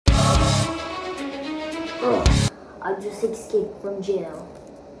I just escaped from jail.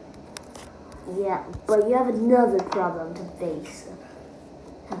 Yeah, but you have another problem to face.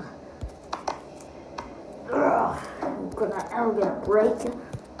 I'm gonna break.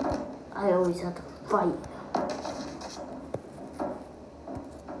 I always have to fight.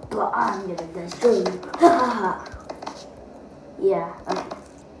 But I'm gonna destroy you. Yeah. Okay.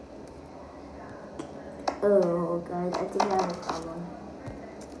 Oh, guys, I think I have a problem.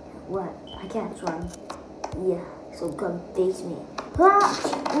 What? I can't swim. Yeah, so come face me.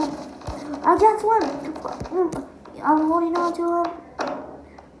 I can't swim. I'm holding on to him.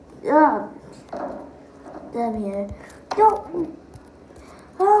 Damn here. No.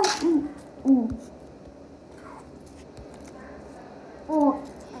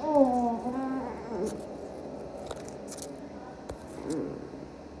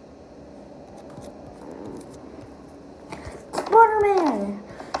 Spider-Man!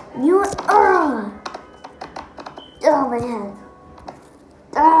 You oh man.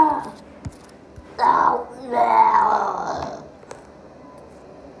 Oh no.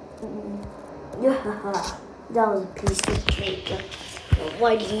 That was a piece of cake.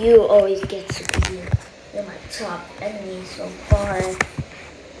 Why do you always get to be you're my top enemy so far?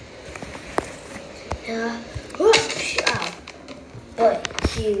 Yeah. Ow. But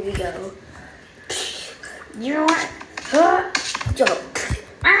here we go. You know what? Joke.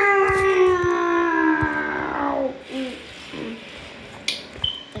 Ow.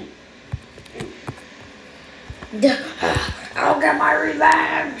 I'll get my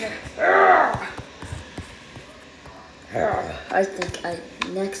revenge. I think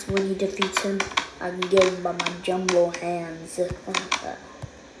next when he defeats him, I can get him by my jumbo hands.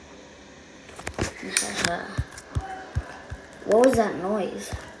 What was that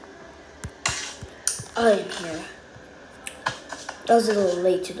noise? I am here. I was a little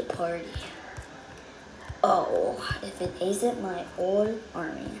late to the party. Oh, if it isn't my old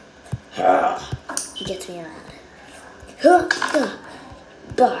army. He gets me mad.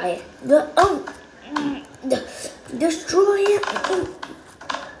 By the destroy it.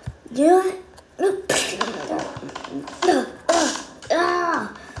 Yeah.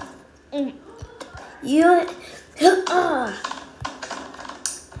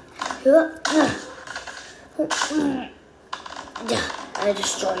 I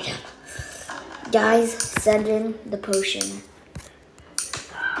destroyed him. Guys, send in the potion.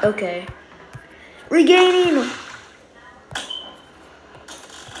 Okay. Regaining!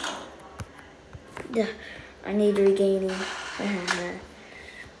 I need regaining.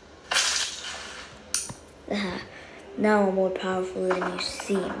 Now I'm more powerful than you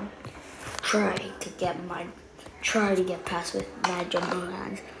seem. Try to get past with my jumbo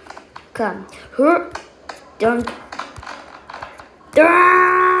hands. Come. Dunk.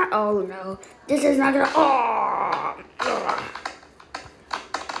 Oh no. This is not gonna.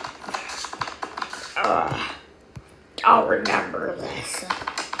 I'll remember this.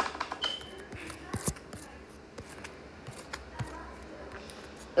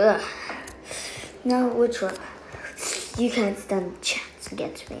 Now which one? You can't stand a chance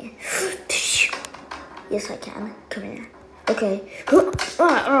against me. Yes, I can. Come here. Okay.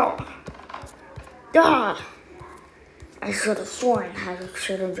 I should have sworn I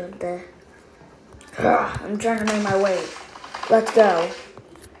should have jumped there. I'm trying to make my way. Let's go.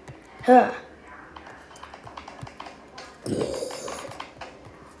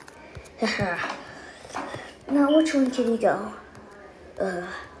 Now, which one can you go?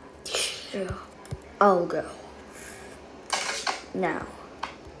 I'll go. Now.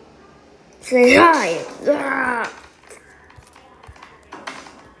 Say hi!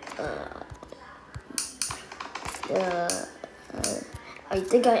 I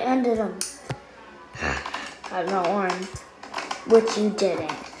think I ended him. I'm not armed. Which you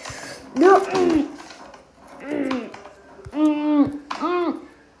didn't. No!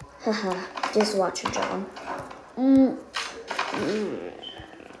 Haha, just watch it, John.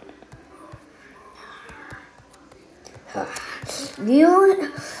 You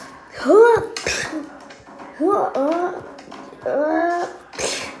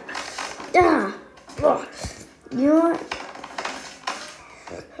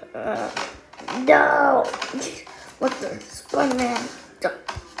no! What the Spider-Man?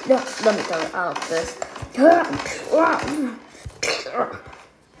 No, let me tell you out of this.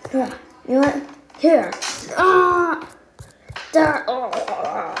 You know what? Here.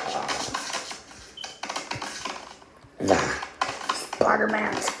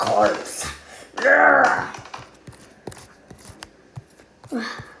 Spider-Man's corpse.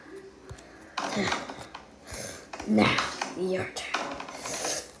 Now, your turn.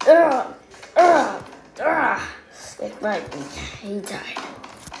 Right, he died.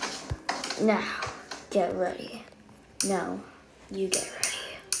 Now, get ready. No, you get ready.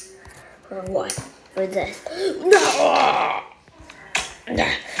 For what? For this. No! No!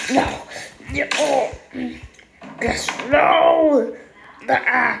 No! Just throw the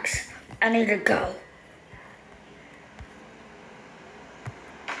axe. I need to go.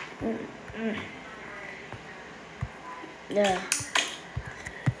 Yeah.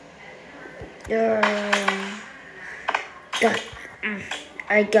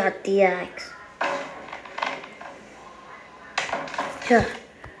 I got the axe. Here.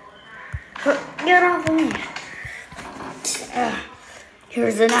 Get off of me.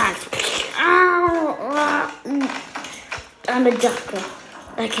 Here's an axe. I'm a duck.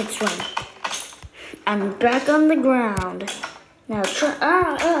 I can swim. I'm back on the ground. Now try.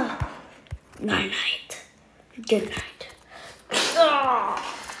 Night night. Good night.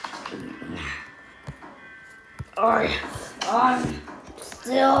 I'm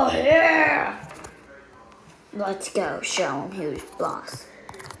still here. Let's go show him who's boss.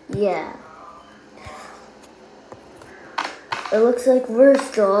 Yeah. It looks like we're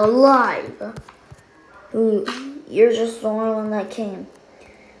still alive. Ooh, you're just the only one that came.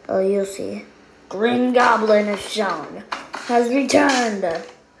 Oh, you'll see. Green Goblin is shown. Has returned.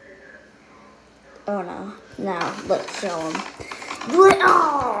 Oh no. Now, let's show him.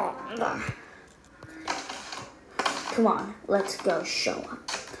 Oh! Come on, let's go show him.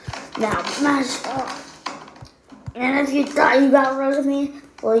 Now, mash. And if you thought you got rid of me,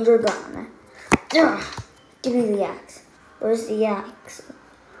 well, you're gone. Give me the axe. Where's the axe?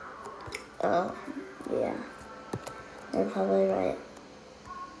 Oh, yeah. They're probably right.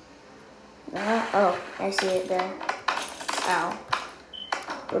 Oh, I see it there. Ow.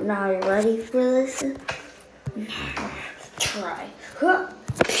 But now you're ready for this? Try.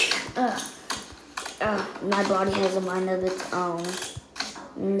 My body has a mind of its own.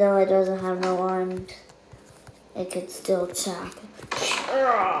 And though it doesn't have no arms, it could still attack.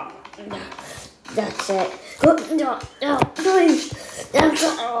 That's it. No, please.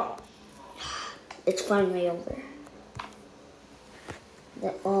 It's finally over.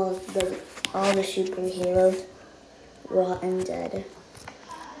 All the superheroes rot and dead.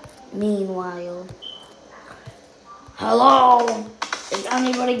 Meanwhile, hello? Is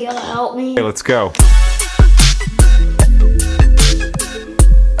anybody gonna help me? Hey, let's go.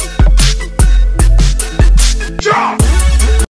 Jump!